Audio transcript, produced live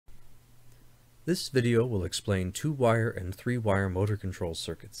This video will explain 2-wire and 3-wire motor control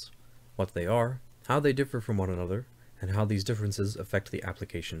circuits, what they are, how they differ from one another, and how these differences affect the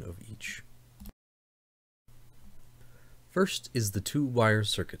application of each. First is the 2-wire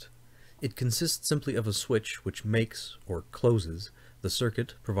circuit. It consists simply of a switch which makes, or closes, the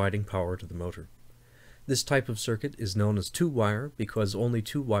circuit providing power to the motor. This type of circuit is known as 2-wire because only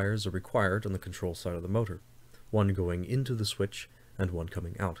 2 wires are required on the control side of the motor, one going into the switch and one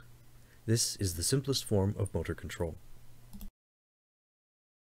coming out. This is the simplest form of motor control.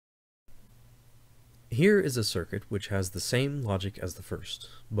 Here is a circuit which has the same logic as the first,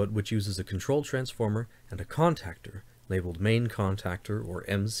 but which uses a control transformer and a contactor, labeled main contactor or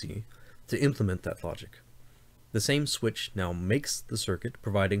MC, to implement that logic. The same switch now makes the circuit,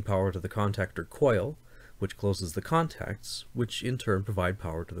 providing power to the contactor coil, which closes the contacts, which in turn provide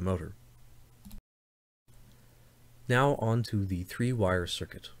power to the motor. Now on to the 3-wire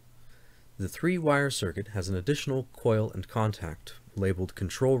circuit. The 3-wire circuit has an additional coil and contact, labeled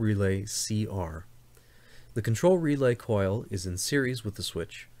control relay CR. The control relay coil is in series with the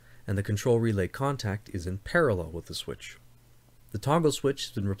switch, and the control relay contact is in parallel with the switch. The toggle switch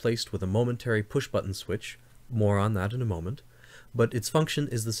has been replaced with a momentary push-button switch, more on that in a moment, but its function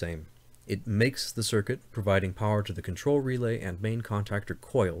is the same. It makes the circuit, providing power to the control relay and main contactor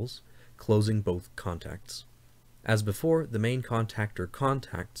coils, closing both contacts. As before, the main contactor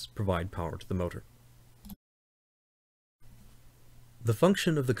contacts provide power to the motor. The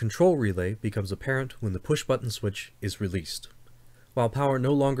function of the control relay becomes apparent when the push-button switch is released. While power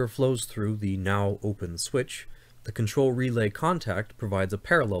no longer flows through the now open switch, the control relay contact provides a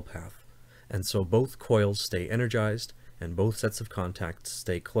parallel path, and so both coils stay energized and both sets of contacts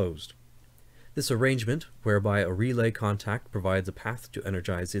stay closed. This arrangement, whereby a relay contact provides a path to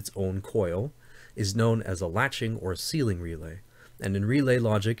energize its own coil, is known as a latching or sealing relay, and in relay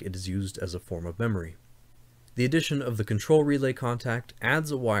logic it is used as a form of memory. The addition of the control relay contact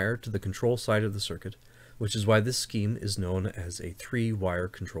adds a wire to the control side of the circuit, which is why this scheme is known as a 3-wire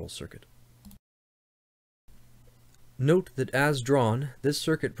control circuit. Note that as drawn, this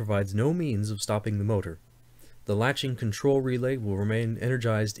circuit provides no means of stopping the motor. The latching control relay will remain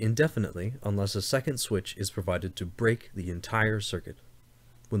energized indefinitely unless a second switch is provided to break the entire circuit.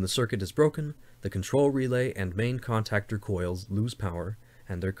 When the circuit is broken, the control relay and main contactor coils lose power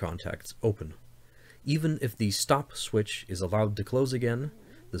and their contacts open. Even if the stop switch is allowed to close again,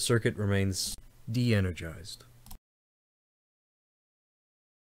 the circuit remains de-energized.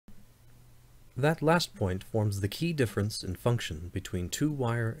 That last point forms the key difference in function between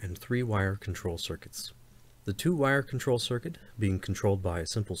 2-wire and 3-wire control circuits. The 2-wire control circuit, being controlled by a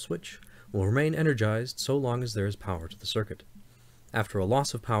simple switch, will remain energized so long as there is power to the circuit. After a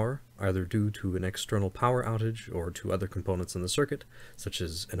loss of power, either due to an external power outage or to other components in the circuit, such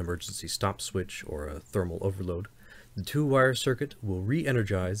as an emergency stop switch or a thermal overload, the 2-wire circuit will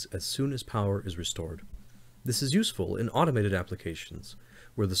re-energize as soon as power is restored. This is useful in automated applications,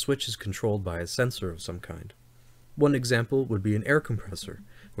 where the switch is controlled by a sensor of some kind. One example would be an air compressor,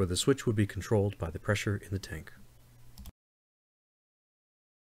 where the switch would be controlled by the pressure in the tank.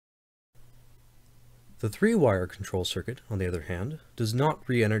 The 3-wire control circuit, on the other hand, does not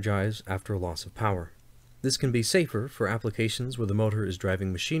re-energize after a loss of power. This can be safer for applications where the motor is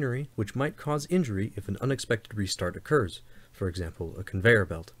driving machinery which might cause injury if an unexpected restart occurs, for example, a conveyor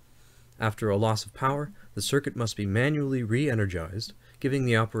belt. After a loss of power, the circuit must be manually re-energized, giving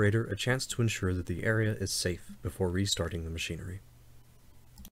the operator a chance to ensure that the area is safe before restarting the machinery.